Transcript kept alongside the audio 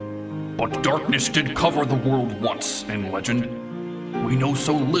But darkness did cover the world once in legend. We know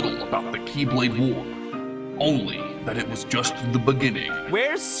so little about the Keyblade War. Only that it was just the beginning.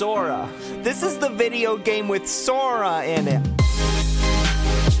 Where's Sora? This is the video game with Sora in it.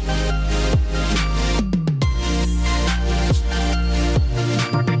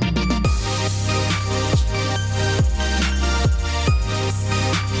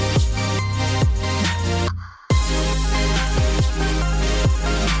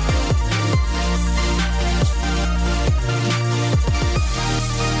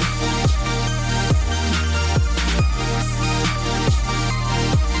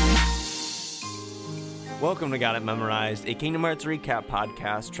 Welcome to Got It Memorized, a Kingdom Hearts recap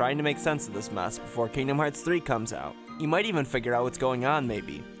podcast trying to make sense of this mess before Kingdom Hearts 3 comes out. You might even figure out what's going on,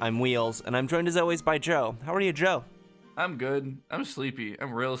 maybe. I'm Wheels, and I'm joined as always by Joe. How are you, Joe? I'm good. I'm sleepy.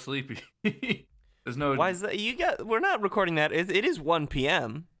 I'm real sleepy. There's no... Why is that? We're not recording that. It is 1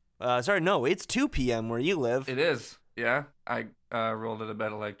 p.m. It's 2 p.m. where you live. It is, yeah. I rolled out of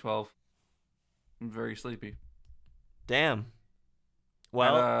bed at like 12. I'm very sleepy. Damn.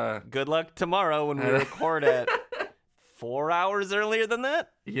 Well, good luck tomorrow when we record at 4 hours earlier than that.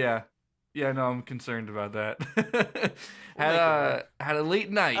 Yeah, no, I'm concerned about that. had a late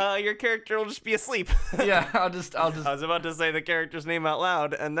night. Your character will just be asleep. Yeah, I'll just. I was about to say the character's name out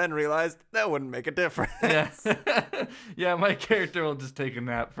loud, and then realized that wouldn't make a difference. Yeah, yeah, my character will just take a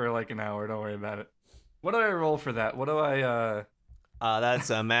nap for like an hour. Don't worry about it. What do I roll for that? What do I? That's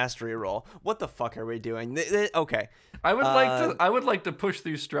a mastery roll. What the fuck are we doing? Okay. I would like to push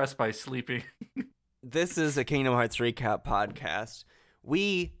through stress by sleeping. This is a Kingdom Hearts recap podcast.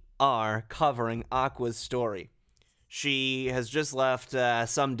 We are covering Aqua's story. She has just left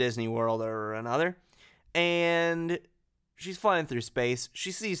some Disney World or another, and she's flying through space.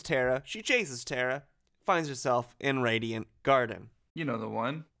 She sees Terra. She chases Terra. Finds herself in Radiant Garden. You know the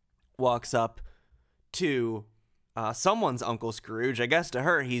one. Walks up to someone's Uncle Scrooge. I guess to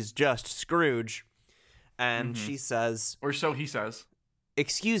her, he's just Scrooge. And she says... Or so he says.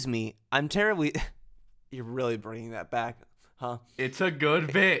 Excuse me, I'm terribly... You're really bringing that back, huh? It's a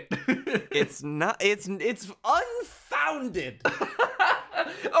good bit. It's not... It's unfounded.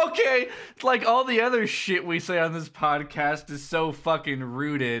 Okay, like all the other shit we say on this podcast is so fucking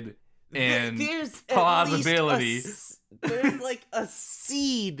rooted in plausibility. There's like a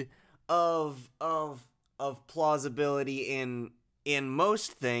seed of plausibility in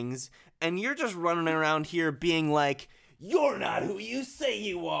most things, and you're just running around here being like, you're not who you say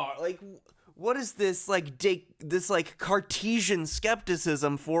you are. Like, what is this like Cartesian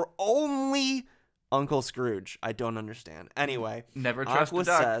skepticism for only Uncle Scrooge? I don't understand. Anyway, never trust Aqua a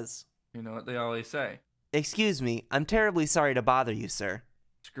duck. says, you know what they always say. Excuse me, I'm terribly sorry to bother you, sir.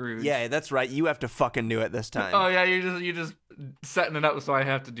 Scrooge. Yeah, that's right. You have to fucking do it this time. Oh yeah, you're just setting it up so I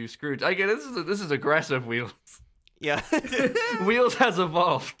have to do Scrooge. I get it. This is aggressive, Wheels. Yeah. Wheels has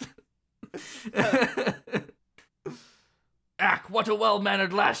evolved. What a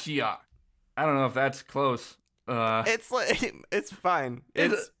well-mannered lass ye are. I don't know if that's close. It's like it's fine.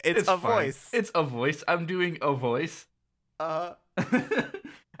 It's a fine. voice. It's a voice. I'm doing a voice. I'd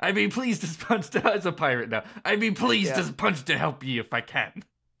be pleased to punch to as a pirate now. I'd be pleased to punch to help ye if I can.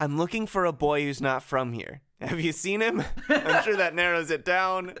 I'm looking for a boy who's not from here. Have you seen him? I'm sure that narrows it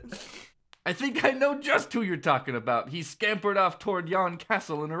down. I think I know just who you're talking about. He scampered off toward yon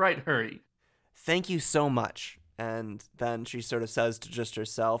castle in a right hurry. Thank you so much. And then she sort of says to just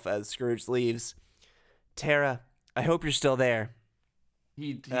herself as Scrooge leaves, Terra, I hope you're still there.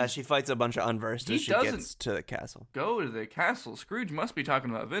 She fights a bunch of unversed as she gets to the castle. Go to the castle. Scrooge must be talking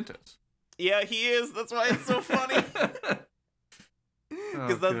about Ventus. Yeah, he is. That's why it's so funny.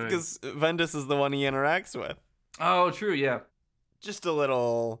 Because Ventus is the one he interacts with. Oh, true, yeah. Just a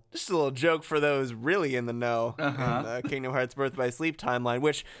little joke for those really in the know in the Kingdom Hearts Birth by Sleep timeline,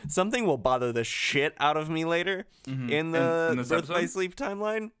 which something will bother the shit out of me later in the Birth episode? by Sleep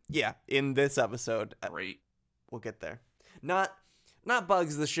timeline. Yeah, in this episode. Great. We'll get there. Not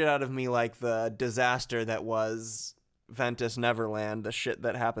bugs the shit out of me like the disaster that was Ventus Neverland, the shit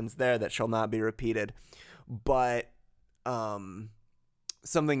that happens there that shall not be repeated, but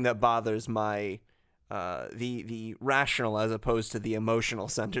something that bothers my the rational as opposed to the emotional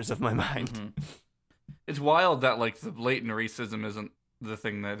centers of my mind. It's wild that like the blatant racism isn't the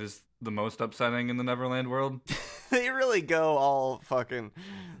thing that is the most upsetting in the Neverland world. They really go whole hog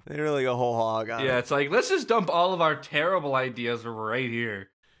on it. Yeah, it's like, let's just dump all of our terrible ideas right here.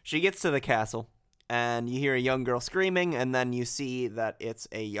 She gets to the castle, and you hear a young girl screaming, and then you see that it's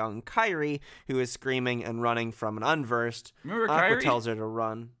a young Kairi who is screaming and running from an unversed. Remember Aqua Kairi? tells her to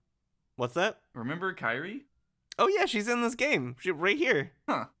run. What's that? Remember Kairi? Oh yeah, she's in this game. Right here.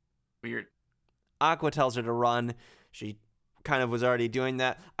 Huh. Weird. Aqua tells her to run. She kind of was already doing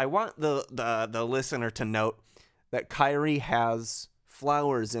that. I want the listener to note that Kairi has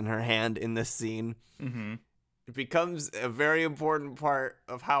flowers in her hand in this scene. Mm-hmm. It becomes a very important part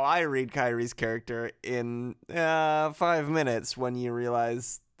of how I read Kairi's character in 5 minutes when you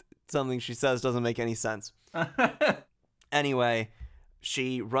realize something she says doesn't make any sense. Anyway,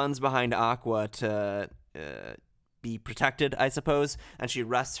 she runs behind Aqua to be protected, I suppose, and she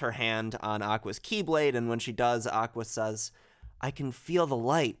rests her hand on Aqua's Keyblade, and when she does, Aqua says, "I can feel the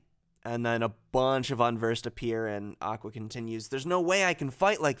light." And then a bunch of Unversed appear, and Aqua continues, "There's no way I can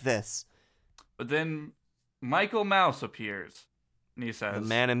fight like this." But then Michael Mouse appears, and he says... The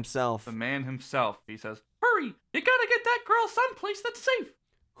man himself. He says, "Hurry! You gotta get that girl someplace that's safe."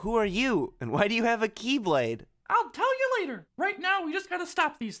 "Who are you, and why do you have a Keyblade?" "I'll tell you later. Right now, we just gotta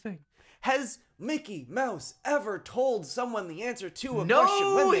stop these things." Has Mickey Mouse ever told someone the answer to a no,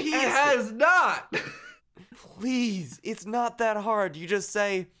 question when they he ask has it? not. Please, it's not that hard. You just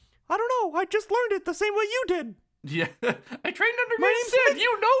say, "I don't know, I just learned it the same way you did." Yeah, I trained under My you, name's Sid. Mickey.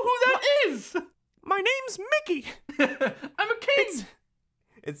 You know who that is. My name's Mickey. I'm a king.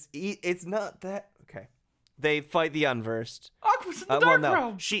 It's not that. Okay. They fight the Unversed. Aqua's in the dark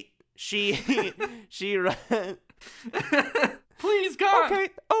realm. She ran. Please, God. Okay.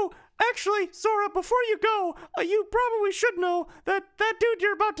 Oh, actually, Sora, before you go, you probably should know that dude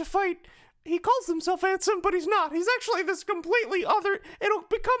you're about to fight, he calls himself Ansem, but he's not. He's actually this completely other... It'll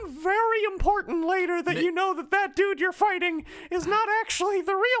become very important later that you know that dude you're fighting is not actually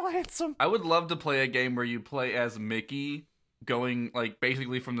the real Ansem. I would love to play a game where you play as Mickey, going, like,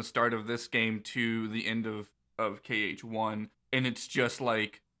 basically from the start of this game to the end of KH1, and it's just,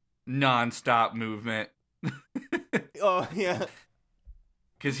 like, non-stop movement. Oh, yeah.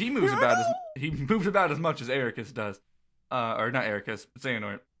 Because he moves about as much as Ericus does. Or not Ericus,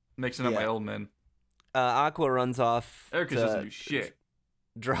 Xehanort. Mixing up my old men. Aqua runs off. Ericus doesn't do shit.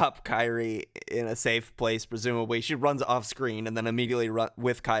 Drop Kairi in a safe place, presumably. She runs off screen and then immediately run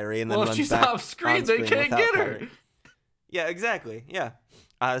with Kairi and then runs back. Well, she's off screen. They can't get her. Kairi. Yeah, exactly. Yeah.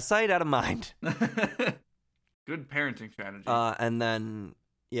 Out of sight, out of mind. Good parenting strategy. And then,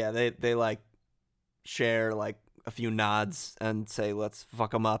 yeah, they like share like a few nods and say, "Let's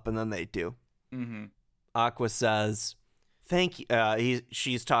fuck them up," and then they do. Mm-hmm. Aqua says, "Thank you."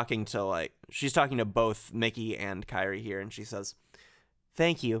 She's talking to both Mickey and Kairi here, and she says,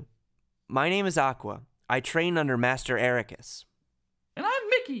 "Thank you. My name is Aqua. I train under Master Ericus." "And I'm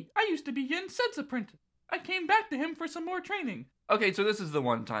Mickey. I used to be Yin Sid's apprentice. I came back to him for some more training." Okay, so this is the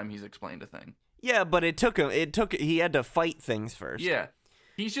one time he's explained a thing. Yeah, but he had to fight things first. Yeah.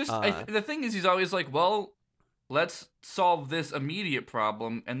 He's just, the thing is, he's always like, well, let's solve this immediate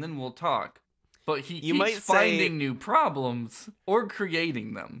problem, and then we'll talk. But he keeps finding new problems, or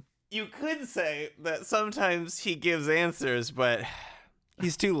creating them. You could say that sometimes he gives answers, but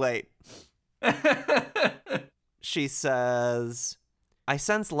he's too late. She says, "I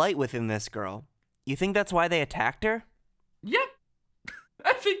sense light within this girl. You think that's why they attacked her?" Yep.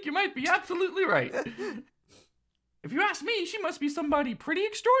 I think you might be absolutely right. If you ask me, she must be somebody pretty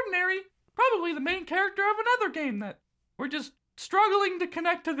extraordinary. Probably the main character of another game that we're just struggling to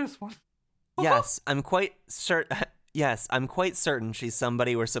connect to this one. Yes, I'm quite certain. Yes, I'm quite certain she's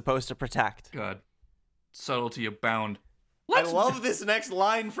somebody we're supposed to protect. God, subtlety abound. I love this next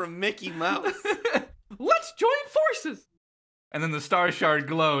line from Mickey Mouse. Let's join forces. And then the star shard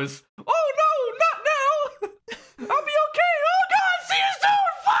glows. Oh no, not now. I'll be okay. Oh God, see you soon.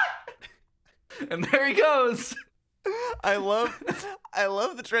 Fuck. And there he goes. I love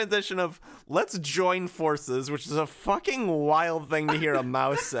the transition of "let's join forces," which is a fucking wild thing to hear a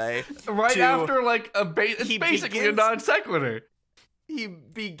mouse say. Right after like it's basically a non sequitur. He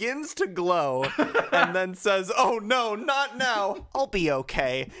begins to glow and then says, "Oh no, not now. I'll be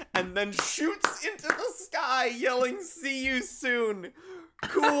okay." And then shoots into the sky yelling, "See you soon."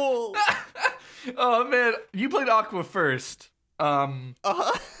 Cool. Oh man, you played Aqua first.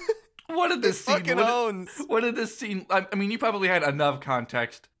 What did this scene? What did this scene? I mean, you probably had enough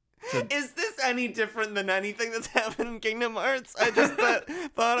context. Is this any different than anything that's happened in Kingdom Hearts? I just thought,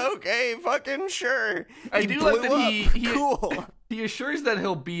 okay, fucking sure. I do like that cool. He assures that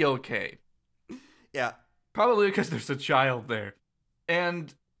he'll be okay. Yeah, probably because there's a child there,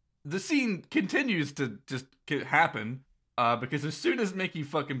 and the scene continues to just happen. Because as soon as Mickey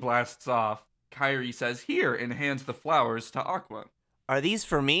fucking blasts off, Kairi says, "Here," and hands the flowers to Aqua. "Are these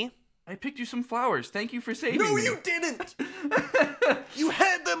for me?" "I picked you some flowers. Thank you for saving me." "No, you didn't! You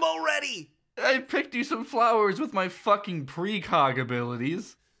had them already!" "I picked you some flowers with my fucking precog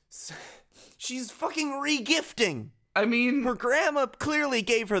abilities." She's fucking re-gifting. I mean, Her grandma clearly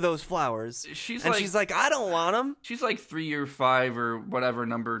gave her those flowers. she's She's like, I don't want them. she's like 3 or 5 or whatever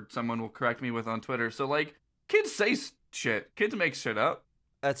number someone will correct me with on Twitter. So like, kids say shit. Kids make shit up.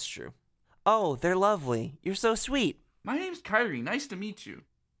 That's true. Oh, they're lovely. You're so sweet. My name's Kyrie. Nice to meet you.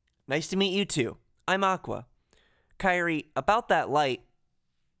 Nice to meet you too. I'm Aqua. Kyrie, about that light.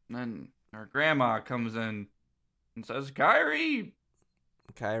 And then her grandma comes in and says, Kyrie.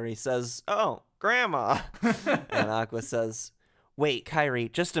 Kyrie says, oh, Grandma. And Aqua says, wait, Kyrie,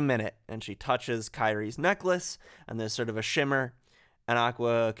 just a minute. And she touches Kyrie's necklace, and there's sort of a shimmer. And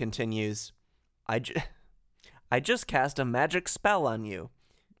Aqua continues, I just cast a magic spell on you.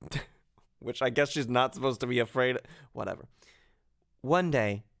 Which I guess she's not supposed to be afraid of. Whatever. One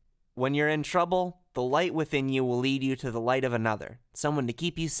day, when you're in trouble, the light within you will lead you to the light of another, someone to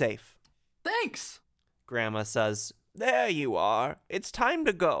keep you safe. Thanks. Grandma says, there you are. It's time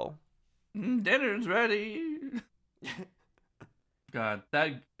to go. Dinner's ready. God,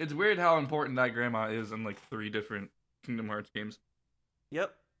 it's weird how important that grandma is in like 3 different Kingdom Hearts games.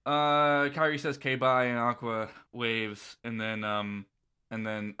 Yep. Kyrie says K-bye and Aqua waves, and then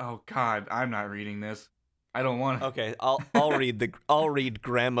oh god, I'm not reading this. I don't want to. Okay, I'll read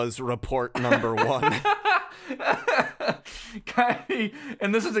Grandma's report number 1. Kyrie,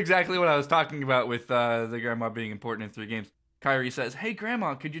 and this is exactly what I was talking about with the grandma being important in 3 games. Kyrie says, "Hey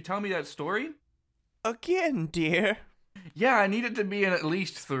grandma, could you tell me that story?" Again, dear. Yeah, I need it to be in at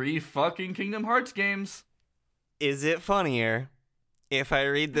least 3 fucking Kingdom Hearts games. Is it funnier if I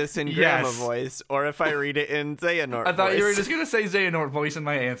read this in Yes. Grandma voice or if I read it in Xehanort I thought voice? you were just gonna say Xehanort voice, and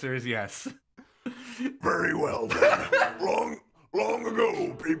my answer is yes. Very well, then. Long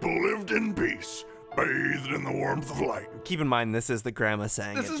ago, people lived in peace, bathed in the warmth of light. Keep in mind, this is the grandma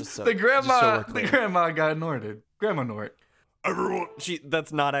saying This it. is just so, the grandma. just so we're The clear. grandma got Norted. Grandma Nort. Everyone,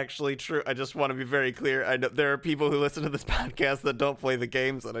 That's not actually true. I just want to be very clear. I know there are people who listen to this podcast that don't play the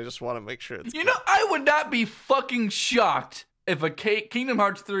games, and I just want to make sure it's You know, I would not be fucking shocked if a Kingdom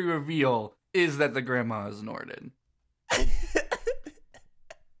Hearts 3 reveal is that the grandma is Norded.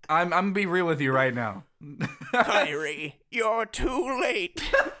 I'm gonna be real with you right now. Kyrie, you're too late.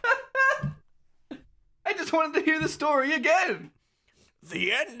 I just wanted to hear the story again.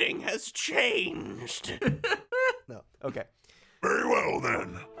 The ending has changed. No, okay. very well,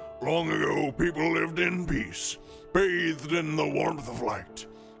 then. Long ago, people lived in peace, bathed in the warmth of light.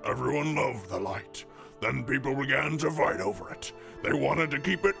 Everyone loved the light. Then people began to fight over it. They wanted to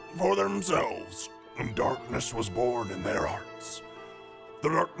keep it for themselves, and darkness was born in their hearts. The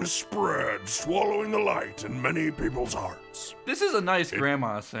darkness spread, swallowing the light in many people's hearts. This is a nice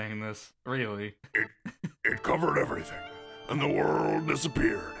grandma saying this, really. It covered everything, and the world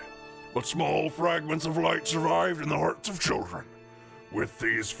disappeared. But small fragments of light survived in the hearts of children. With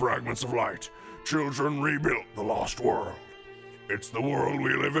these fragments of light, children rebuilt the lost world. It's the world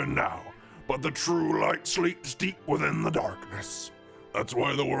we live in now, but the true light sleeps deep within the darkness. That's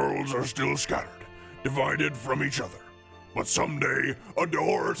why the worlds are still scattered, divided from each other. But someday, a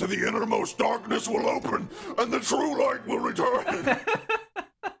door to the innermost darkness will open, and the true light will return.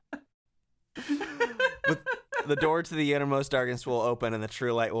 The door to the innermost darkness will open and the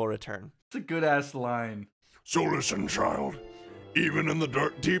true light will return. It's a good ass line. So listen, child. Even in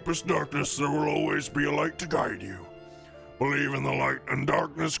the deepest darkness, there will always be a light to guide you. Believe in the light, and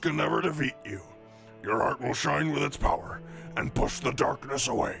darkness can never defeat you. Your heart will shine with its power, and push the darkness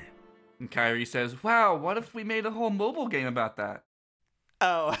away. And Kyrie says, "Wow, what if we made a whole mobile game about that?"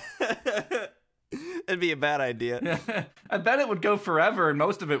 Oh. It'd be a bad idea. I bet it would go forever, and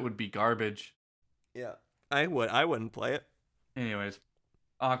most of it would be garbage. Yeah. I wouldn't play it. Anyways,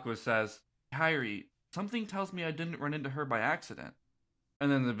 Aqua says, "Kyrie, something tells me I didn't run into her by accident."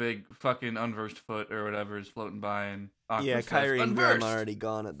 And then the big fucking unversed foot or whatever is floating by, and Aqua Yeah, says, Kyrie and "Unversed." Grandma are already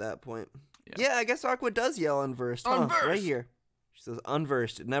gone at that point. Yeah. Yeah, I guess Aqua does yell unversed. Huh, Unversed! right here. She says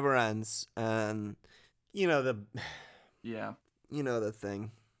unversed. It never ends. And you know the Yeah.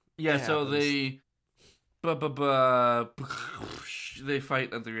 thing. Yeah, It so happens. they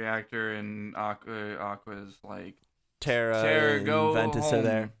fight at the reactor, and Aqua's like, Terra, "Terra, and go Ventus home." are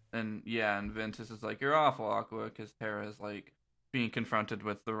there. And yeah, and Ventus is like, "You're awful, Aqua," because Terra is like being confronted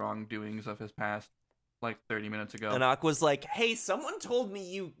with the wrongdoings of his past like 30 minutes ago. And Aqua's like, hey, someone told me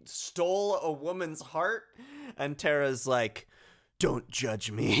you stole a woman's heart. And Terra's like, don't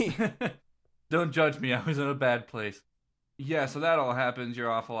judge me. Don't judge me, I was in a bad place. Yeah, so that all happens. You're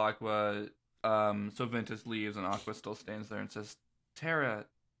awful, Aqua. So Ventus leaves, and Aqua still stands there and says, "Terra,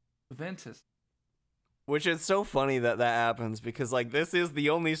 Ventus." Which is so funny that happens because, like, this is the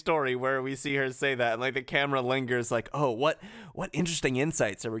only story where we see her say that, and, like, the camera lingers, like, oh, what interesting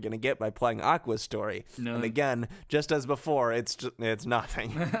insights are we gonna get by playing Aqua's story? No. And again, just as before, it's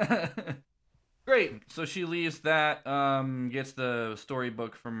nothing. Great. So she leaves that, gets the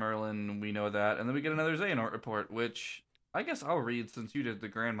storybook from Merlin. We know that, and then we get another Xehanort report, which I guess I'll read since you did the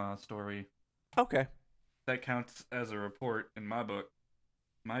grandma story. Okay. That counts as a report in my book,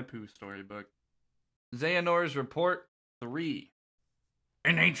 my Pooh storybook. Xehanor's Report 3.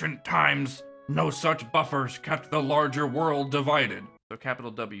 In ancient times, no such buffers kept the larger world divided. So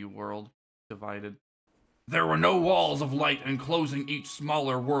capital W, world divided. There were no walls of light enclosing each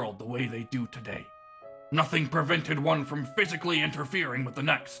smaller world the way they do today. Nothing prevented one from physically interfering with the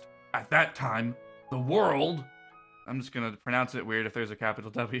next. At that time, the world... I'm just gonna pronounce it weird if there's a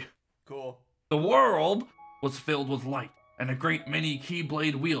capital W. Cool. The world was filled with light and a great many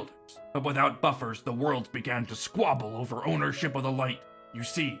Keyblade wielders, but without buffers, the worlds began to squabble over ownership of the light. You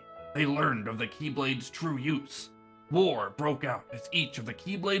see, they learned of the Keyblade's true use. War broke out as each of the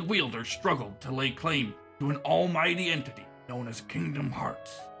Keyblade wielders struggled to lay claim to an almighty entity known as Kingdom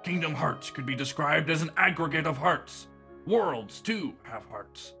Hearts. Kingdom Hearts could be described as an aggregate of hearts. Worlds, too, have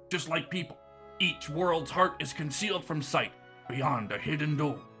hearts, just like people. Each world's heart is concealed from sight beyond a hidden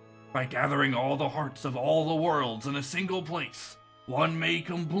door. By gathering all the hearts of all the worlds in a single place, one may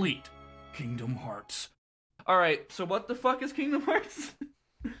complete Kingdom Hearts. Alright, so what the fuck is Kingdom Hearts?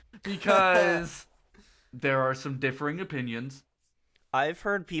 Because there are some differing opinions. I've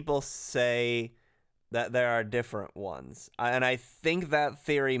heard people say that there are different ones, and I think that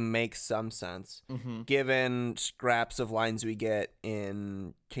theory makes some sense, given scraps of lines we get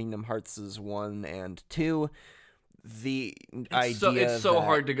in Kingdom Hearts 1 and 2. It's so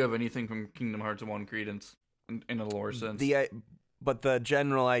hard to give anything from Kingdom Hearts 1 credence in a lore sense. But the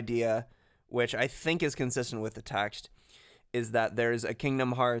general idea, which I think is consistent with the text, is that there's a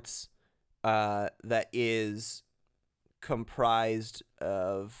Kingdom Hearts that is comprised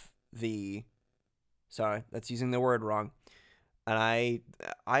of the... Sorry, that's using the word wrong. And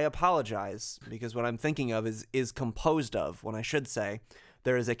I apologize, because what I'm thinking of is composed of, when I should say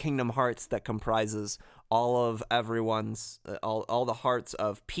there is a Kingdom Hearts that comprises all of everyone's, all the hearts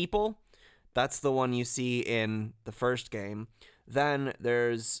of people. That's the one you see in the first game. Then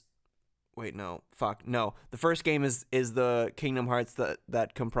there's... Wait, no. Fuck. No. The first game is the Kingdom Hearts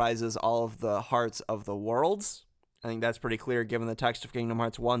that comprises all of the hearts of the worlds. I think that's pretty clear given the text of Kingdom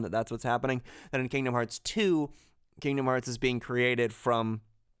Hearts 1 that that's what's happening. Then in Kingdom Hearts 2, Kingdom Hearts is being created from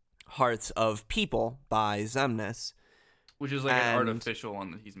hearts of people by Xemnas. Which is like an artificial one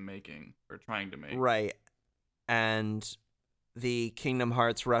that he's making, or trying to make. Right. And the Kingdom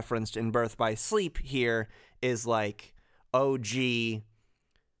Hearts referenced in Birth by Sleep here is like OG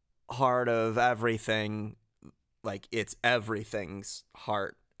heart of everything. Like, it's everything's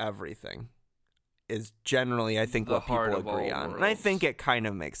heart, everything. Is generally, I think, what people agree on. And I think it kind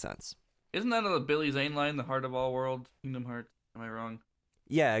of makes sense. Isn't that a Billy Zane line, the heart of all worlds, Kingdom Hearts? Am I wrong?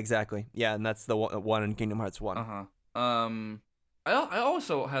 Yeah, exactly. Yeah, and that's the one in Kingdom Hearts 1. Uh-huh. I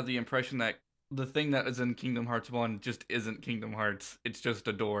also had the impression that the thing that is in Kingdom Hearts 1 just isn't Kingdom Hearts. It's just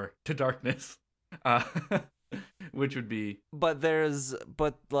a door to darkness. Which would be... But there's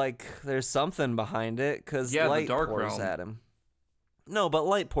something behind it, because light pours at him. No, but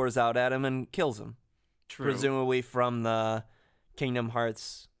light pours out at him and kills him. True. Presumably from the Kingdom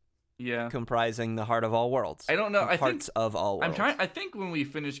Hearts... Yeah, comprising the heart of all worlds. I don't know. Hearts of all worlds. I think when we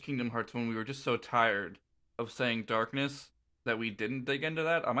finished Kingdom Hearts, when we were just so tired of saying darkness that we didn't dig into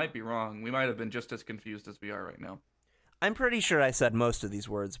that. I might be wrong. We might have been just as confused as we are right now. I'm pretty sure I said most of these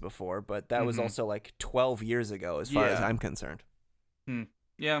words before, but that was also like 12 years ago, as far as I'm concerned.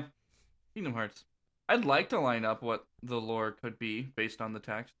 Yeah, Kingdom Hearts. I'd like to line up what the lore could be based on the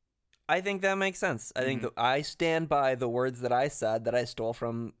text. I think that makes sense. I think I stand by the words that I said that I stole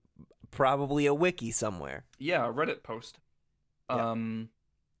from probably a wiki somewhere. Yeah, a Reddit post.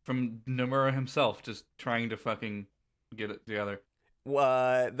 From Nomura himself, just trying to fucking get it together.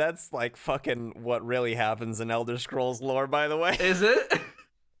 That's like fucking what really happens in Elder Scrolls lore, by the way. Is it?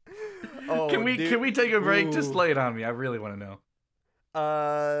 Can we take a break? Ooh. Just lay it on me. I really want to know.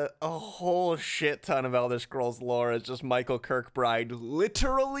 A whole shit ton of Elder Scrolls lore is just Michael Kirkbride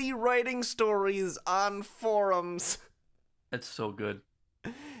literally writing stories on forums. It's so good.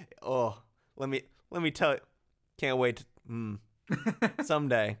 Oh, let me tell you. Can't wait.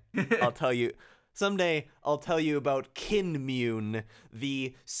 Someday I'll tell you Someday I'll tell you about Kinmune,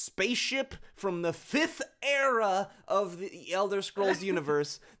 the spaceship from the 5th era of the Elder Scrolls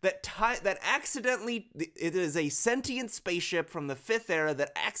universe that accidentally, it is a sentient spaceship from the 5th era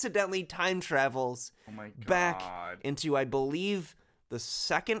that accidentally time travels Oh my god. back into, I believe, the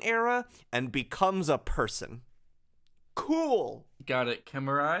 2nd era and becomes a person. Cool. Got it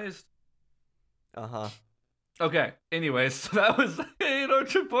chimerized? Uh-huh. Okay, anyways, so that was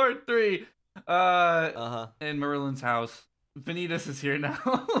Age Report 3. In Merlin's house. Vanitas is here now.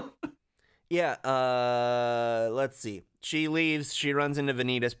 Yeah, let's see. She leaves, she runs into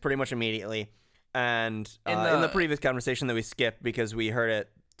Vanitas pretty much immediately. And in the previous conversation that we skipped because we heard it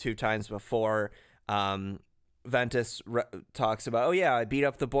 2 times before, Ventus talks about, oh yeah, I beat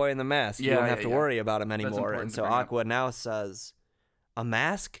up the boy in the mask. You don't have to worry about him anymore. And so Aqua now says, a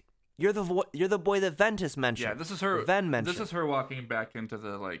mask? You're the boy that Ventus mentioned. Yeah, this is her. Ven mentioned. This is her walking back into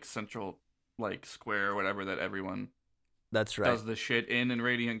the central square or whatever that everyone That's right. does the shit in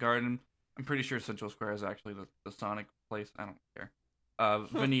Radiant Garden. I'm pretty sure Central Square is actually the Sonic place. I don't care.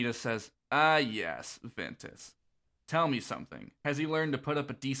 Vanitas says, "Ah yes, Ventus. Tell me something. Has he learned to put up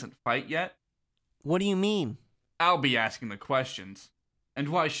a decent fight yet?" What do you mean? I'll be asking the questions. And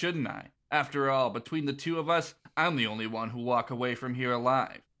why shouldn't I? After all, between the two of us, I'm the only one who walk away from here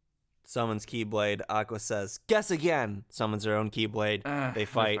alive. Summons Keyblade. Aqua says, guess again. Summons her own Keyblade. They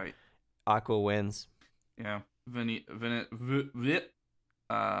fight. Aqua wins. Yeah. Vanitas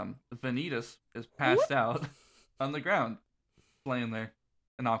is passed out on the ground, laying there.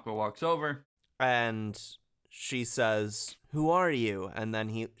 And Aqua walks over. And she says, who are you? And then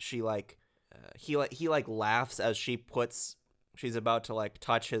he laughs as she's about to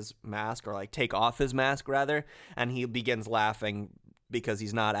touch his mask or take off his mask rather. And he begins laughing because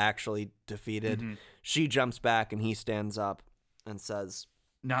he's not actually defeated. Mm-hmm. She jumps back and he stands up and says,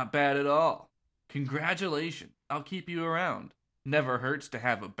 not bad at all. Congratulations. I'll keep you around. Never hurts to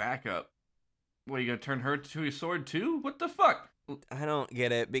have a backup. What, are you gonna turn her to a sword too? What the fuck? I don't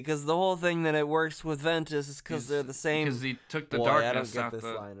get it, because the whole thing that it works with Ventus is because they're the same. Because he took the darkness I don't out get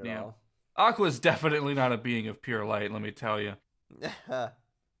this line at all. Aqua's definitely not a being of pure light, let me tell you. And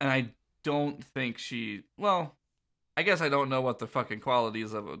I don't think she... Well, I guess I don't know what the fucking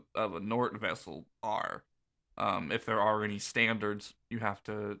qualities of a Nort vessel are. If there are any standards you have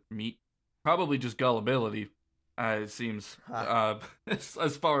to meet. Probably just gullibility, it seems,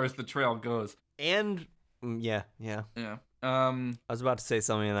 as far as the trail goes. And, yeah. Yeah. I was about to say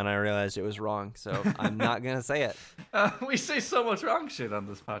something and then I realized it was wrong, so I'm not gonna say it. We say so much wrong shit on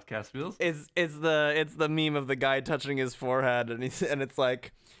this podcast, Wheels. It's the meme of the guy touching his forehead, and it's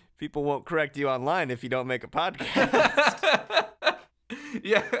like, people won't correct you online if you don't make a podcast.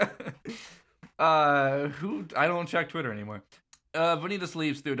 Yeah. I don't check Twitter anymore. Vanitas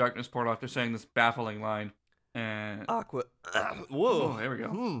leaves through a darkness portal after saying this baffling line. And Aqua. Whoa. Oh, there we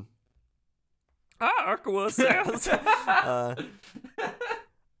go. Aqua says, I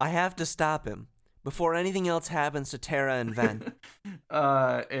have to stop him before anything else happens to Terra and Ven.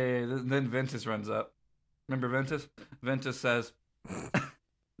 Then Ventus runs up. Remember Ventus? Ventus says,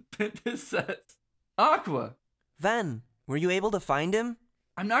 Aqua. Ven, were you able to find him?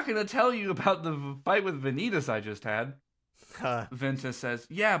 I'm not going to tell you about the fight with Vanitas I just had. Ventus says,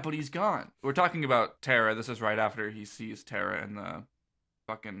 yeah, but he's gone. We're talking about Terra. This is right after he sees Terra in the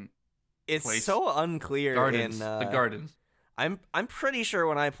fucking It's place. So unclear Gardens. in The gardens. I'm pretty sure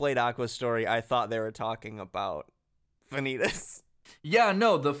when I played Aqua's story, I thought they were talking about Vanitas. Yeah,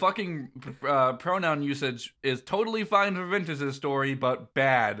 no, the fucking pronoun usage is totally fine for Ventus's story, but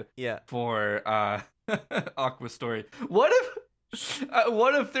bad for Aqua's story. What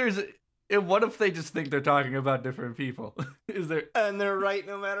if they just think they're talking about different people? Is there? And they're right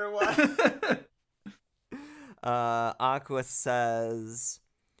no matter what. Aqua says,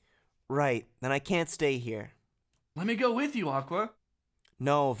 right, then I can't stay here. Let me go with you, Aqua.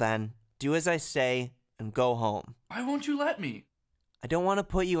 No, Ven. Do as I say and go home. Why won't you let me? I don't want to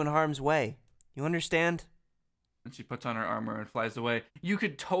put you in harm's way. You understand? And she puts on her armor and flies away. You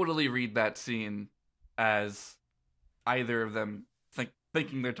could totally read that scene as either of them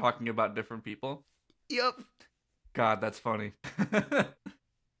thinking they're talking about different people. Yep. God, that's funny.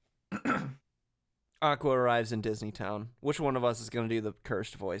 Aqua arrives in Disney Town. Which one of us is going to do the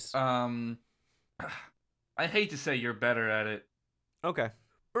cursed voice? I hate to say you're better at it. Okay.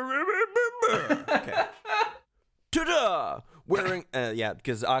 Okay. Ta-da! Wearing,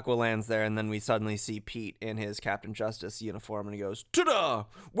 because Aqua lands there, and then we suddenly see Pete in his Captain Justice uniform, and he goes, ta-da!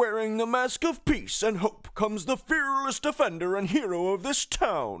 Wearing the mask of peace and hope comes the fearless defender and hero of this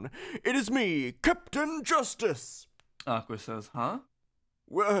town. It is me, Captain Justice. Aqua says, huh?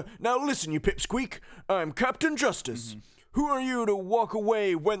 Now listen, you pipsqueak. I'm Captain Justice. Who are you to walk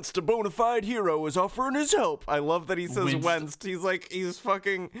away whence a bona fide hero is offering his help? I love that he says whence. He's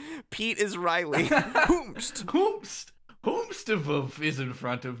fucking Pete is Riley. Whomst. Whomst is in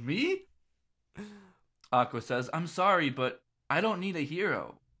front of me. Aqua says, I'm sorry, but I don't need a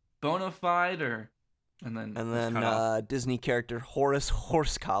hero. Bona fide or... And then Disney character Horace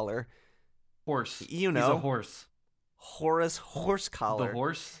Horsecollar. Horse. You know. He's a horse. Horace Horsecollar. The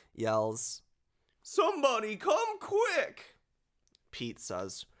horse? Yells, somebody come quick! Pete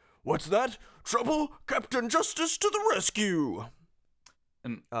says, what's that? Trouble? Captain Justice to the rescue!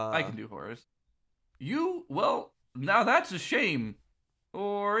 And I can do Horace. Well, now that's a shame.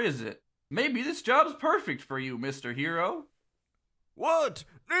 Or is it? Maybe this job's perfect for you, Mr. Hero. What?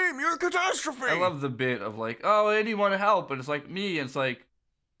 Name your catastrophe! I love the bit of like, oh, anyone help? And it's like me, and it's like,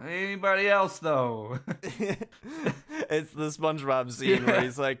 anybody else, though? It's the SpongeBob scene where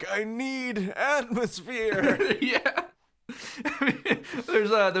he's like, I need atmosphere. Yeah.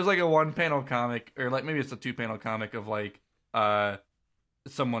 There's like a one-panel comic, or like maybe it's a two-panel comic of like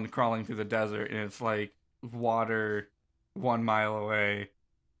someone crawling through the desert, and it's like water 1 mile away,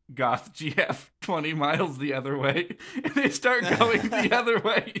 Goth GF 20 miles the other way, and they start going the other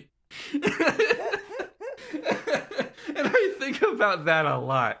way. And I think about that a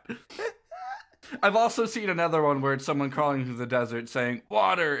lot. I've also seen another one where it's someone crawling through the desert saying,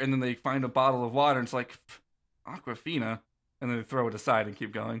 water, and then they find a bottle of water, and it's like, Aquafina, and then they throw it aside and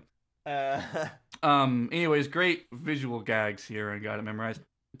keep going. Anyways, great visual gags here, I got it memorized.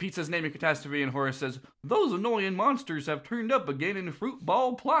 Pete says, name your catastrophe, and Horace says, those annoying monsters have turned up again in Fruit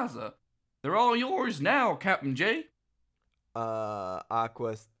Ball Plaza. They're all yours now, Captain J.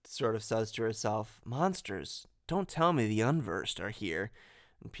 Aqua sort of says to herself, monsters? Don't tell me the unversed are here.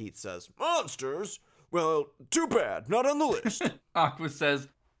 And Pete says, monsters? Well, too bad, not on the list. Aqua says,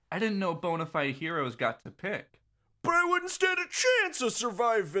 I didn't know bona fide heroes got to pick. But I wouldn't stand a chance of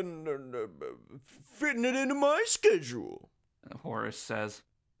surviving fitting it into my schedule. Horace says,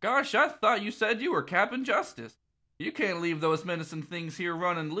 gosh, I thought you said you were Captain Justice. You can't leave those menacing things here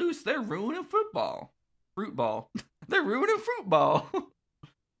running loose. They're ruining football. Fruit ball. They're ruining fruit ball.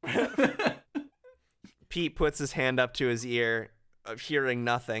 Pete puts his hand up to his ear, hearing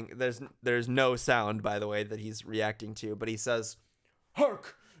nothing. There's no sound, by the way, that he's reacting to, but he says,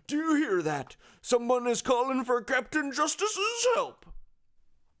 hark! Do you hear that? Someone is calling for Captain Justice's help.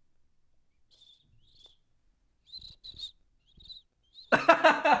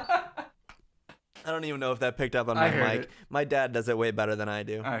 I don't even know if that picked up on my mic. It. My dad does it way better than I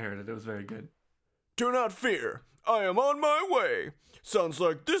do. I heard it. It was very good. Do not fear. I am on my way. Sounds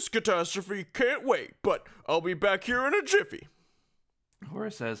like this catastrophe can't wait, but I'll be back here in a jiffy.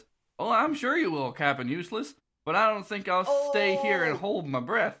 Horace says, oh, I'm sure you will, Captain Useless, but I don't think I'll stay here and hold my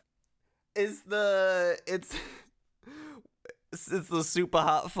breath. It's the super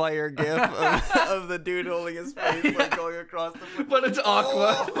hot fire gif of the dude holding his face like going across the... But it's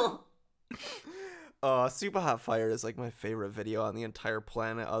Aqua. Super hot fire is like my favorite video on the entire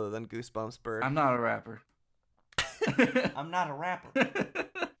planet other than Goosebumps Bird. I'm not a rapper. I'm not a rapper.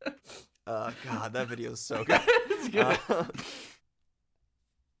 God, that video is so good. It's good.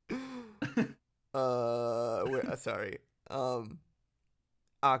 Sorry.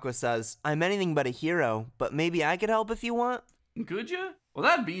 Aqua says, I'm anything but a hero, but maybe I could help if you want. Could you? Well,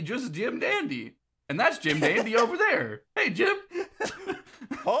 that'd be just Jim Dandy. And that's Jim Dandy over there. Hey, Jim.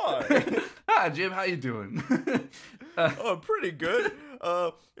 Hi. Hi, Jim. How you doing? Pretty good.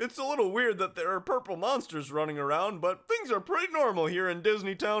 It's a little weird that there are purple monsters running around, but things are pretty normal here in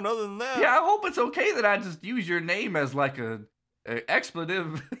Disney Town other than that. Yeah, I hope it's okay that I just use your name as like a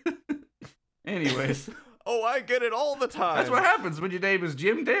expletive. Anyways. Oh, I get it all the time. That's what happens when your name is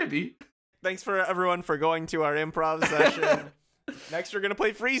Jim Dandy. Thanks for everyone for going to our improv session. Next, we're going to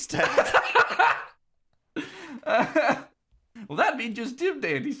play freeze tag. Well, that'd be just Jim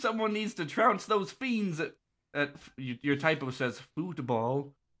Dandy. Someone needs to trounce those fiends at your typo says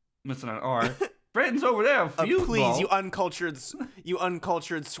football. Missing an R. Friends over there, football. Please, you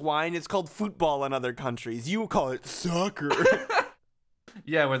uncultured swine. It's called football in other countries. You call it soccer.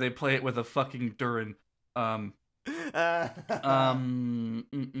 Yeah, where they play it with a fucking Durin.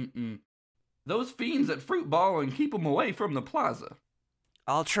 Those fiends at fruit ball and keep them away from the plaza.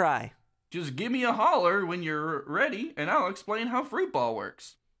 I'll try. Just give me a holler when you're ready, and I'll explain how fruit ball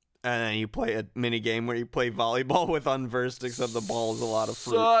works. And then you play a mini game where you play volleyball with unversed, except the ball is a lot of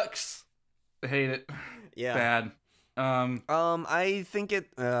fruit. Sucks. I hate it. Yeah. Bad. I think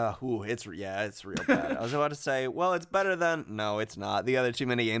it's real bad. I was about to say, well, it's better than, no, it's not. The other two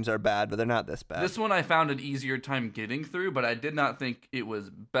mini games are bad, but they're not this bad. This one I found an easier time getting through, but I did not think it was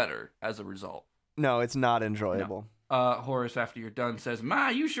better as a result. No, it's not enjoyable. Horace, after you're done, says, "Ma,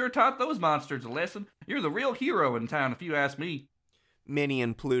 you sure taught those monsters a lesson. You're the real hero in town, if you ask me." Minnie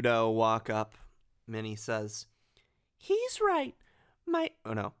and Pluto walk up. Minnie says, "He's right.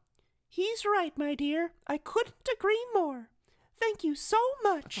 He's right, my dear. I couldn't agree more. Thank you so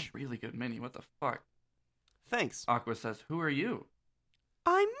much." That's a really good Minnie. What the fuck? Thanks. Aqua says, "Who are you?"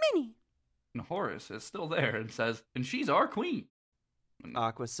 I'm Minnie. And Horace is still there and says, "And she's our queen."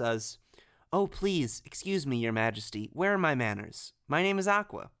 Aqua says, "Oh, please, excuse me, your majesty. Where are my manners? My name is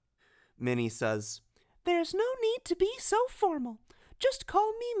Aqua." Minnie says, "There's no need to be so formal. Just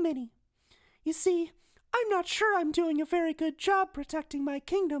call me Minnie. You see, I'm not sure I'm doing a very good job protecting my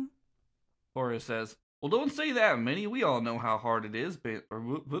kingdom." Horace says, "Well, don't say that, Minnie. We all know how hard it is.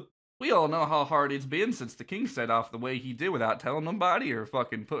 We all know how hard it's been since the king set off the way he did without telling nobody or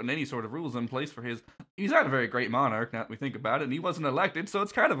fucking putting any sort of rules in place for his... He's not a very great monarch, now that we think about it, and he wasn't elected, so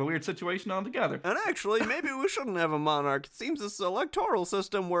it's kind of a weird situation altogether." And actually, maybe we shouldn't have a monarch. It seems this electoral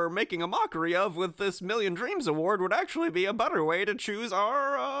system we're making a mockery of with this Million Dreams Award would actually be a better way to choose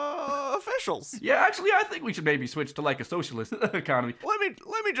our officials. Yeah, actually, I think we should maybe switch to like a socialist economy.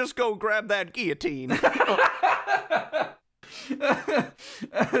 Let me just go grab that guillotine.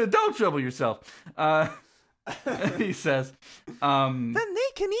 Don't trouble yourself. He says, Then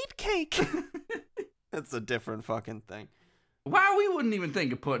they can eat cake. That's a different fucking thing. "Wow, we wouldn't even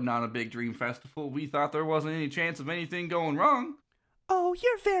think of putting on a big dream festival. We thought there wasn't any chance of anything going wrong." Oh,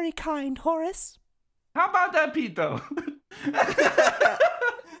 you're very kind, Horace. "How about that Pete, though?"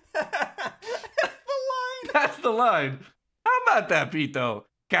 That's the line. "How about that Pete, though?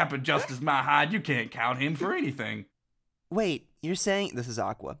 Captain Justice Mahad, you can't count him for anything." Wait, you're saying... This is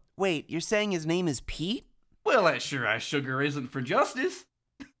Aqua. Wait, you're saying his name is Pete? "Well, that sure as sugar isn't for justice."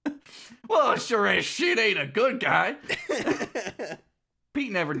 "Well, sure as shit ain't a good guy."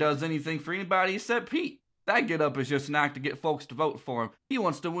 "Pete never does anything for anybody except Pete. That get-up is just an act to get folks to vote for him. He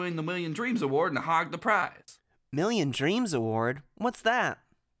wants to win the Million Dreams Award and hog the prize." Million Dreams Award? What's that?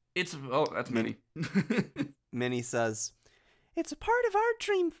 That's Minnie. Minnie says, "It's a part of our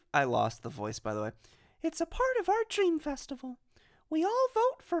dream..." I lost the voice, by the way. "It's a part of our dream festival. We all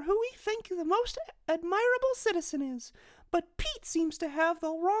vote for who we think the most admirable citizen is, but Pete seems to have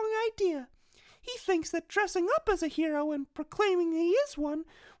the wrong idea. He thinks that dressing up as a hero and proclaiming he is one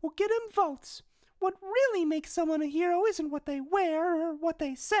will get him votes. What really makes someone a hero isn't what they wear or what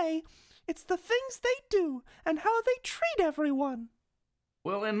they say. It's the things they do and how they treat everyone."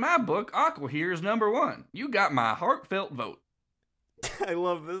 "Well, in my book, Aqua here is number one. You got my heartfelt vote." I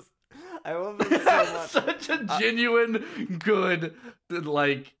love this. I love this so much. Such a genuine, good,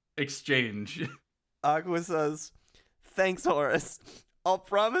 exchange. Aqua says, "Thanks, Horace. I'll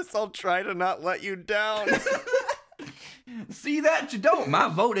promise I'll try to not let you down." See that you don't. My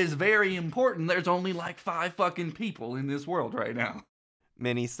vote is very important. There's only 5 fucking people in this world right now.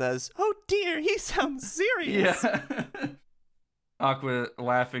 Minnie says, "Oh dear, he sounds serious." Yeah. Aqua,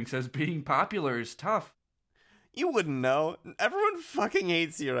 laughing, says, "Being popular is tough." You wouldn't know. Everyone fucking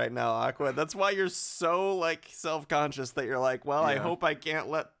hates you right now, Aqua. That's why you're so, self-conscious that you're like, well, Yeah. I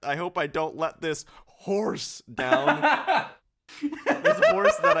hope I don't let this horse down. This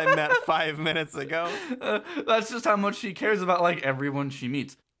horse that I met 5 minutes ago. That's just how much she cares about, everyone she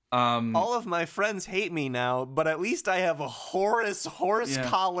meets. All of my friends hate me now, but at least I have a Horse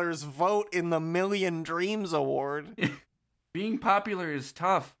Collar's vote in the Million Dreams Award. Being popular is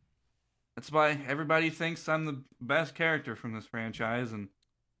tough. That's why everybody thinks I'm the best character from this franchise and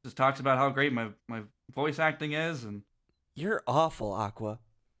just talks about how great my voice acting is. And you're awful, Aqua.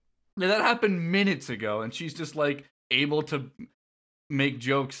 Yeah, that happened minutes ago, and she's just able to make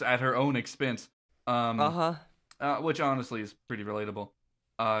jokes at her own expense. Which honestly is pretty relatable.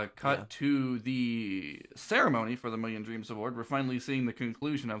 Cut to the ceremony for the Million Dreams Award. We're finally seeing the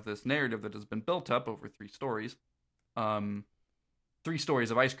conclusion of this narrative that has been built up over 3 stories. 3 stories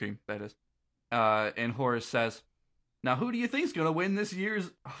of ice cream, that is. And Horace says, "Now, who do you think's gonna win this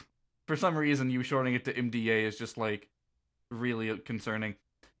year's..." For some reason, you shortening it to MDA is just, really concerning.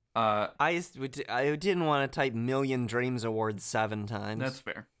 I didn't want to type Million Dreams Award 7 times. That's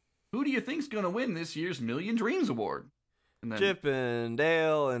fair. "Who do you think's gonna win this year's Million Dreams Award?" And then, Chip and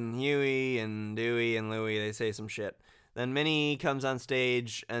Dale and Huey and Dewey and Louie, they say some shit. Then Minnie comes on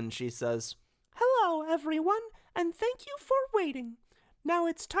stage and she says, "Hello, everyone, and thank you for waiting. Now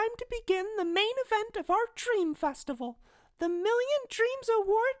it's time to begin the main event of our Dream Festival, the Million Dreams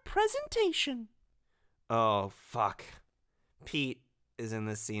Award presentation." Oh, fuck. Pete is in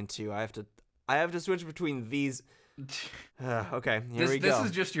this scene too. I have to switch between these. Okay, here we go. This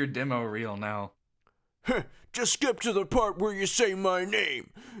is just your demo reel now. Just skip to the part where you say my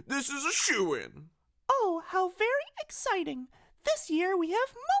name. This is a shoo-in. Oh, how very exciting. This year we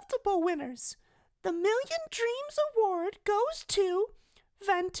have multiple winners. The Million Dreams Award goes to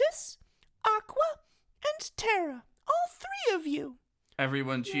Ventus, Aqua, and Terra. All three of you.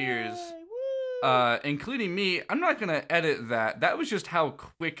 Everyone cheers. Yay, woo. Including me. I'm not gonna edit that. That was just how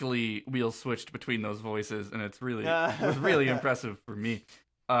quickly Wheel switched between those voices, and it was really impressive for me.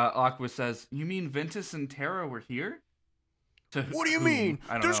 Aqua says, "You mean Ventus and Terra were here?" What do you whom? mean?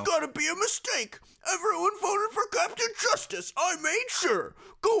 I don't There's know. gotta be a mistake. Everyone voted for Captain Justice. I made sure.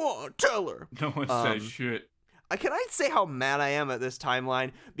 Go on, tell her. No one says shit. Can I say how mad I am at this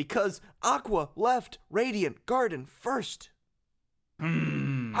timeline? Because Aqua left Radiant Garden first.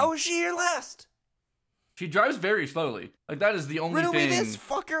 How was she here last? She drives very slowly. Like, that is the only Riddle me thing this,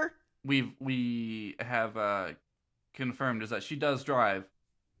 fucker. we have confirmed is that she does drive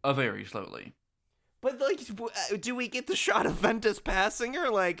very slowly. But, like, do we get the shot of Ventus passing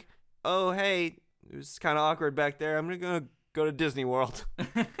her? Like, oh, hey, it was kind of awkward back there. I'm gonna go to Disney World.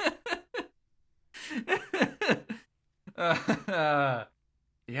 Yeah,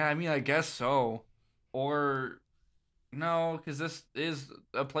 I mean, I guess so. Or, no, because this is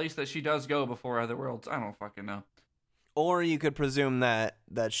a place that she does go before Other Worlds. I don't fucking know. Or you could presume that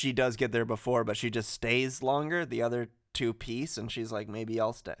she does get there before, but she just stays longer, the other two piece, and she's like, maybe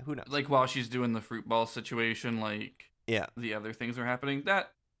I'll stay. Who knows? Like, while she's doing the fruit ball situation, like, Yeah. the other things are happening,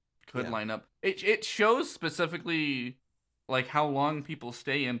 that could Yeah. line up. It shows specifically, like, how long people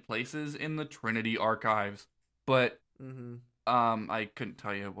stay in places in the Trinity archives, but Mm-hmm. I couldn't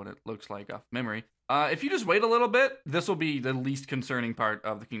tell you what it looks like off memory. If you just wait a little bit, this will be the least concerning part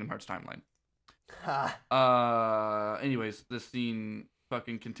of the Kingdom Hearts timeline. Anyways, this scene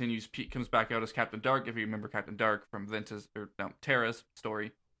fucking continues. Pete comes back out as Captain Dark, if you remember Captain Dark from Terra's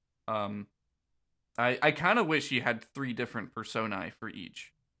story. I kind of wish you had 3 different personae for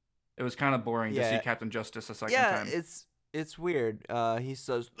each. It was kind of boring to see Captain Justice a second time. Yeah, it's weird. He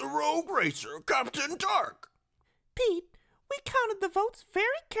says, The Rogue Racer, Captain Dark. Pete, we counted the votes very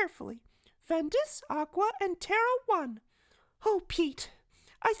carefully. Ventus, Aqua, and Terra won. Oh, Pete,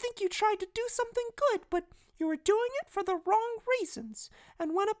 I think you tried to do something good, but you were doing it for the wrong reasons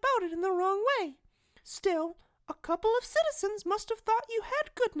and went about it in the wrong way. Still, a couple of citizens must have thought you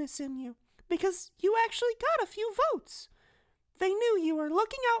had goodness in you, because you actually got a few votes. They knew you were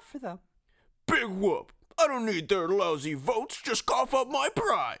looking out for them. Big whoop. I don't need their lousy votes. Just cough up my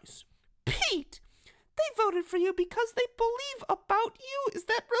prize. Pete, they voted for you because they believe about you. Is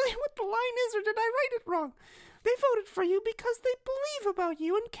that really what the line is, or did I write it wrong? They voted for you because they believe about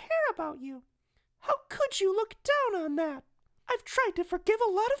you and care about you. How could you look down on that? I've tried to forgive a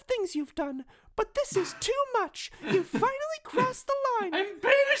lot of things you've done, but this is too much. You finally crossed the line. I'm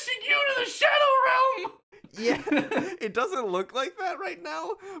banishing you to the Shadow Realm! yeah, it doesn't look like that right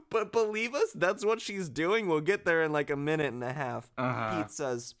now, but believe us, that's what she's doing. We'll get there in like a minute and a half. Uh-huh. Pete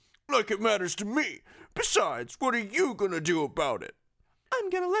says, Like it matters to me. Besides, what are you gonna do about it? I'm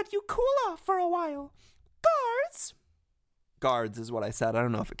gonna let you cool off for a while. Guards! guards is what I said. I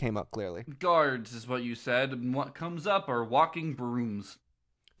don't know if it came up clearly. Guards is what you said, and what comes up are walking brooms.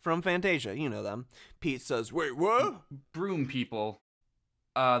 From Fantasia, you know them. Pete says, Wait, what? Broom people.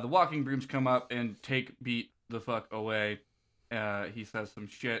 The walking brooms come up and take Beat the fuck away. He says some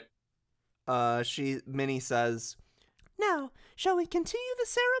shit. Minnie says, Now, shall we continue the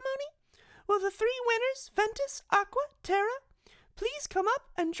ceremony? Will the 3 winners, Ventus, Aqua, Terra, please come up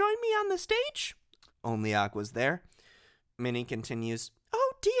and join me on the stage? only Aqua's there. Minnie continues,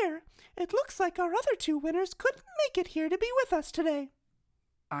 Oh dear, it looks like our other 2 winners couldn't make it here to be with us today.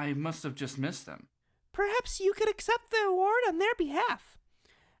 I must have just missed them. Perhaps you could accept the award on their behalf.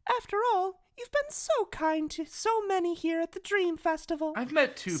 After all, you've been so kind to so many here at the Dream Festival. I've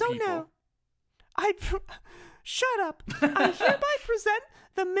met 2 so people. now, shut up. I hereby present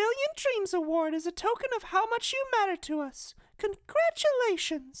the Million Dreams Award as a token of how much you matter to us.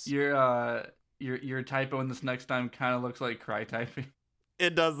 Congratulations. Your typo in this next time kind of looks like cry typing.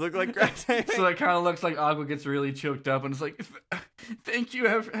 It does look like crack typing. So it kind of looks like Aqua gets really choked up and it's like, thank you,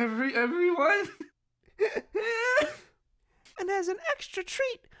 everyone. And as an extra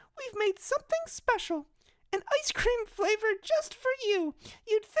treat, we've made something special. An ice cream flavor just for you.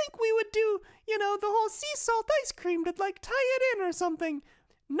 You'd think we would do, the whole sea salt ice cream to, tie it in or something.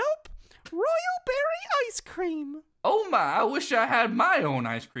 Nope. Royal berry ice cream. Oh my, I wish I had my own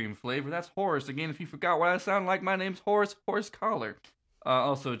ice cream flavor. That's Horace. Again, if you forgot what I sound like, my name's Horace Collar.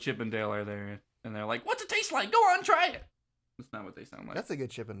 Also, Chip and Dale are there. And they're like, what's it taste like? Go on, try it. That's not what they sound like. That's a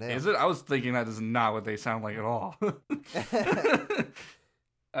good chip and Dale. Is it? I was thinking that is not what they sound like at all.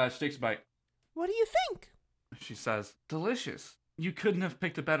 She takes a bite. What do you think? She says, delicious. You couldn't have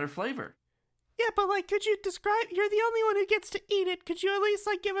picked a better flavor. Yeah, but like, could you describe? You're the only one who gets to eat it. Could you at least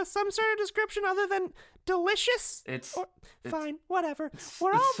like give us some sort of description other than delicious? It's Fine, whatever.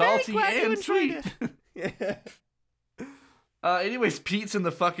 We're it's all very salty glad you and enjoyed sweet. it. Anyways, Pete's in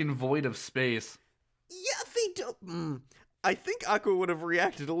the fucking void of space. Yeah, they don't. I think Aqua would have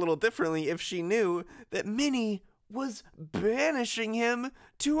reacted a little differently if she knew that Minnie was banishing him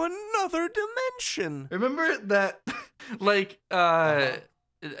to another dimension. Remember that,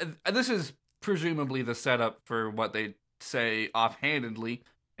 this is presumably the setup for what they say offhandedly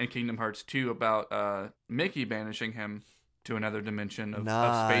in Kingdom Hearts 2 about Mickey banishing him to another dimension of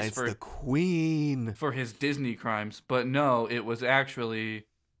space it's the Queen. for his Disney crimes. But no, it was actually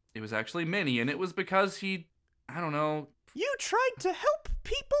Minnie, and it was because I don't know. You tried to help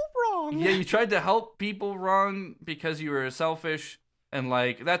people wrong. Yeah, you tried to help people wrong because you were selfish, and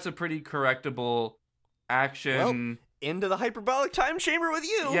like that's a pretty correctable action. Well, into the hyperbolic time chamber with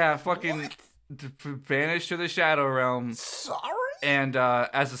you. Yeah, fucking vanish to the Shadow Realm. Sorry? And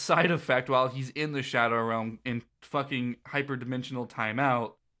as a side effect, while he's in the Shadow Realm in fucking hyperdimensional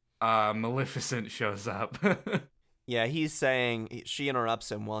timeout, Maleficent shows up. Yeah, she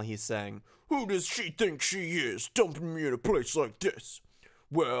interrupts him while he's saying, Who does she think she is, dumping me in a place like this?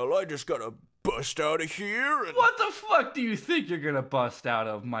 Well, I just gotta bust out of here and... What the fuck do you think you're gonna bust out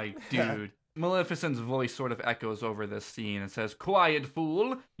of, my dude? Maleficent's voice sort of echoes over this scene and says, Quiet,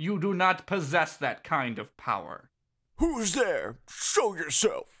 fool! You do not possess that kind of power. Who's there? Show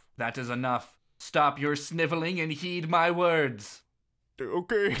yourself. That is enough. Stop your sniveling and heed my words.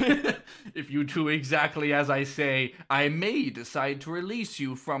 Okay. If you do exactly as I say, I may decide to release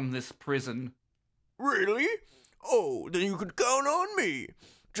you from this prison. Really? Oh, then you can count on me.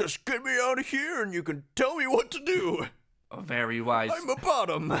 Just get me out of here and you can tell me what to do. A very wise... I'm a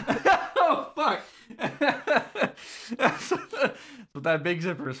bottom. Oh, fuck! That's what that big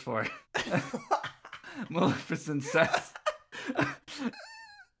zipper is for. Maleficent says...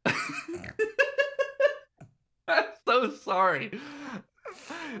 I'm so sorry.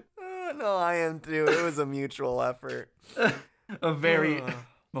 no, I am too. It was a mutual effort.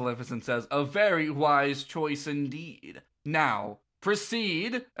 Maleficent says, a very wise choice indeed. Now,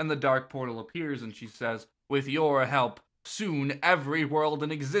 proceed. And the dark portal appears and she says, with your help, soon every world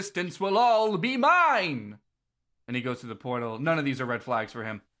in existence will all be mine. And he goes through the portal. None of these are red flags for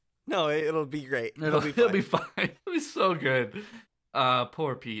him. No, it'll be great. He'll be fine. It'll be so good.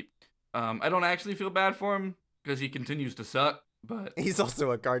 Poor Pete. I don't actually feel bad for him because he continues to suck, but he's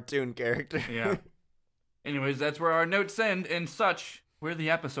also a cartoon character. Yeah. Anyways, that's where our notes end, and such where the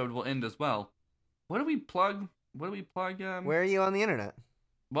episode will end as well. What do we plug? Where are you on the internet?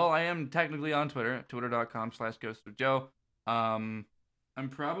 Well, I am technically on Twitter at twitter.com/ghostofjoe. I'm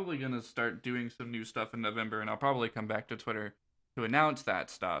probably gonna start doing some new stuff in November, and I'll probably come back to Twitter to announce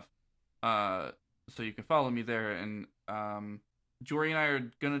that stuff. So you can follow me there, and Jory and I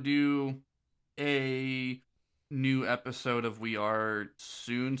are gonna do a new episode of We Are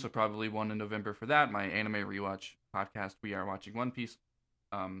soon, so probably one in November for that. My anime rewatch podcast, We Are Watching One Piece.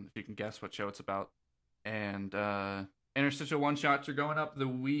 If you can guess what show it's about. And interstitial one-shots are going up the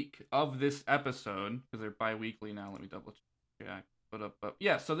week of this episode, because they're bi-weekly now. Let me double check. But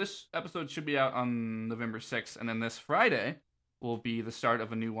yeah, so this episode should be out on November 6th, and then this Friday will be the start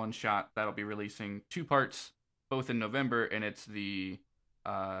of a new one-shot that'll be releasing 2 parts, both in November, and it's the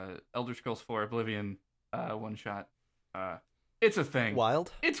Elder Scrolls 4 Oblivion one-shot. It's a thing.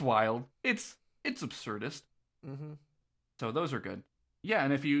 Wild? It's wild. It's absurdist. Mm-hmm. So those are good. Yeah,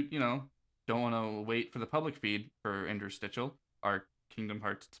 and if you don't want to wait for the public feed for Interstitial, our Kingdom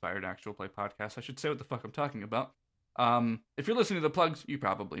Hearts inspired actual play podcast, I should say what the fuck I'm talking about. If you're listening to the plugs, you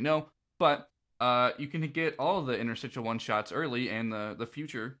probably know, but you can get all the Interstitial one-shots early and the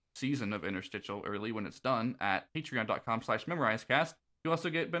future season of Interstitial early when it's done at patreon.com/memorizecast. You also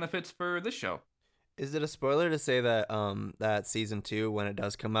get benefits for this show. Is it a spoiler to say that that season 2, when it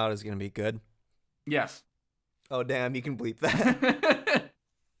does come out, is going to be good? Yes. Oh, damn, you can bleep that.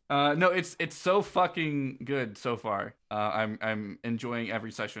 No, it's so fucking good so far. I'm enjoying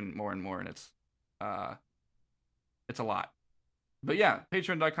every session more and more, and it's a lot. But yeah,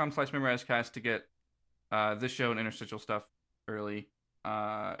 patreon.com/memorizecast to get this show and Interstitial stuff early,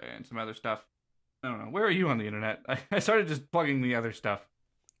 and some other stuff. I don't know. Where are you on the internet? I started just plugging the other stuff.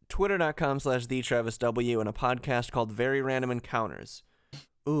 Twitter.com/TheTravisW and a podcast called Very Random Encounters.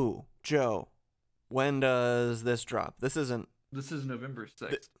 Ooh, Joe, when does this drop? This is November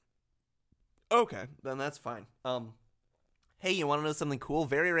 6th. Okay, then that's fine. Hey, you want to know something cool?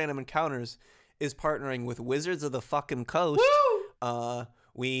 Very Random Encounters is partnering with Wizards of the fucking Coast. Woo!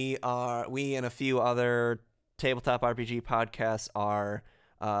 We and a few other tabletop RPG podcasts are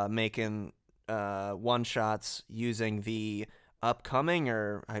making one-shots using the upcoming,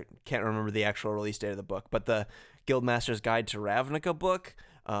 or I can't remember the actual release date of the book, but the Guildmaster's Guide to Ravnica book.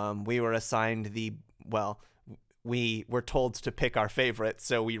 We were assigned we were told to pick our favorite,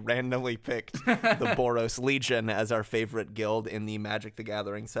 so we randomly picked the Boros Legion as our favorite guild in the Magic the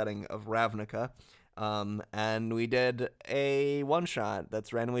Gathering setting of Ravnica. And we did a one-shot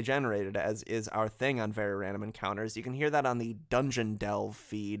that's randomly generated, as is our thing on Very Random Encounters. You can hear that on the Dungeon Delve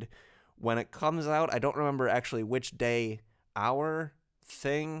feed. When it comes out, I don't remember actually which day our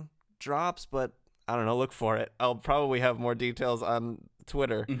thing drops, but I don't know, look for it. I'll probably have more details on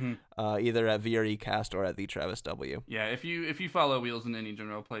Twitter, either at VREcast or at the Travis W. Yeah, if you follow Wheels in any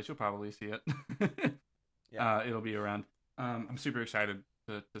general place, you'll probably see it. Yeah. It'll be around. I'm super excited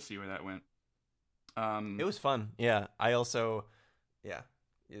to see where that went. It was fun. Yeah. It was fun.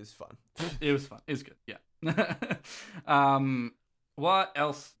 It was fun. It was good. Yeah. What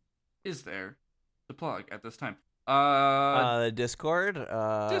else is there to plug at this time? The Discord.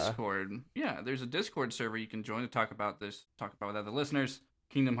 Discord. Yeah, there's a Discord server you can join to talk about this, talk about with other listeners,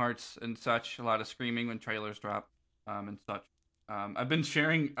 Kingdom Hearts and such. A lot of screaming when trailers drop, and such. I've been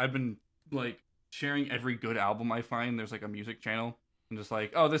sharing every good album I find. There's like a music channel. I'm just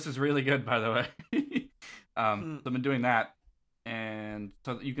like, oh, this is really good, by the way. So I've been doing that. And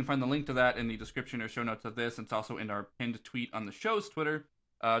so you can find the link to that in the description or show notes of this. It's also in our pinned tweet on the show's Twitter,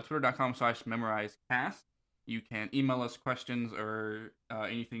 twitter.com/memorizecast. You can email us questions or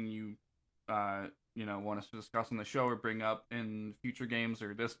anything you want us to discuss on the show or bring up in future games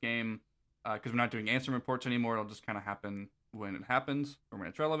or this game. Because we're not doing answer reports anymore. It'll just kind of happen when it happens or when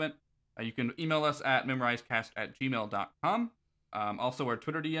it's relevant. You can email us at memorizecast@gmail.com. Also, our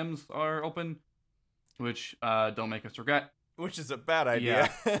Twitter DMs are open, which don't make us regret. Which is a bad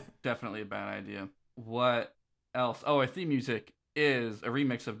idea. Yeah, definitely a bad idea. What else? Oh, our theme music is a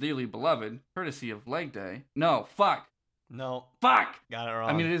remix of Dearly Beloved, courtesy of Leg Day. No, fuck. No. Fuck! Got it wrong.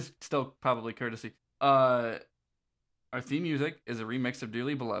 I mean, it is still probably courtesy. Our theme music is a remix of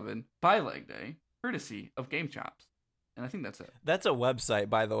Dearly Beloved by Leg Day, courtesy of Game Chops. And I think that's it. That's a website,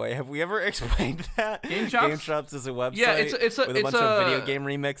 by the way. Have we ever explained that? Game Chops? Game Chops is a website it's with a bunch of video game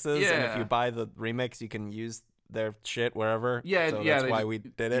remixes, and if yeah. you buy the remix, you can use their shit wherever. Yeah, so yeah. that's why we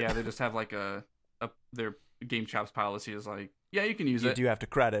did it. Yeah, they just have like their Game Chops policy is like, yeah, you can use it. You do have to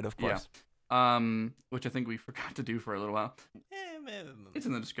credit, of course. Yeah. Which I think we forgot to do for a little while. It's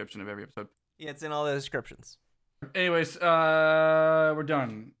in the description of every episode. Yeah, it's in all the descriptions. Anyways, we're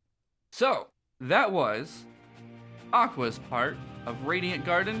done. So, that was Aqua's part of Radiant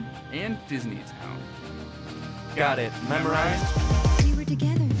Garden and Disney Town. Got it. Memorized? We were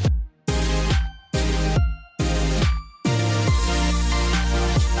together.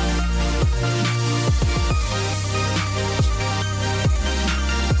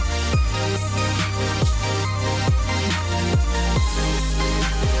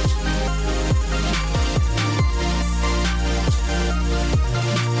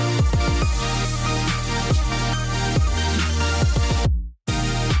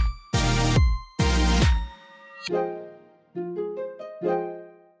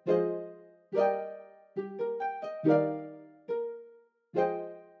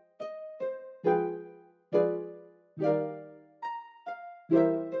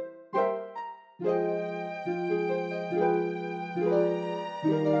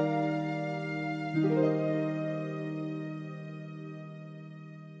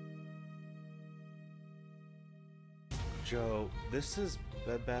 Joe, this is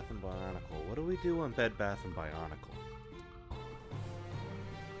Bed Bath & Bionicle. What do we do on Bed Bath & Bionicle? Huh?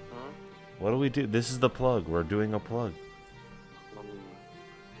 What do we do? This is the plug. We're doing a plug.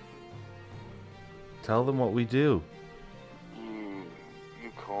 Tell them what we do. You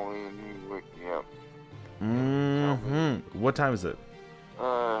call me and you wake me up. What time is it?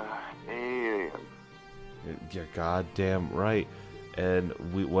 8 a.m. You're goddamn right. And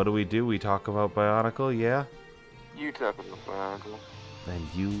what do? We talk about Bionicle, yeah? You talk about Bionicle. And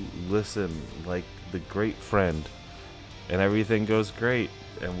you listen like the great friend. And everything goes great.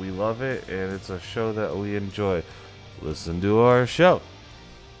 And we love it. And it's a show that we enjoy. Listen to our show.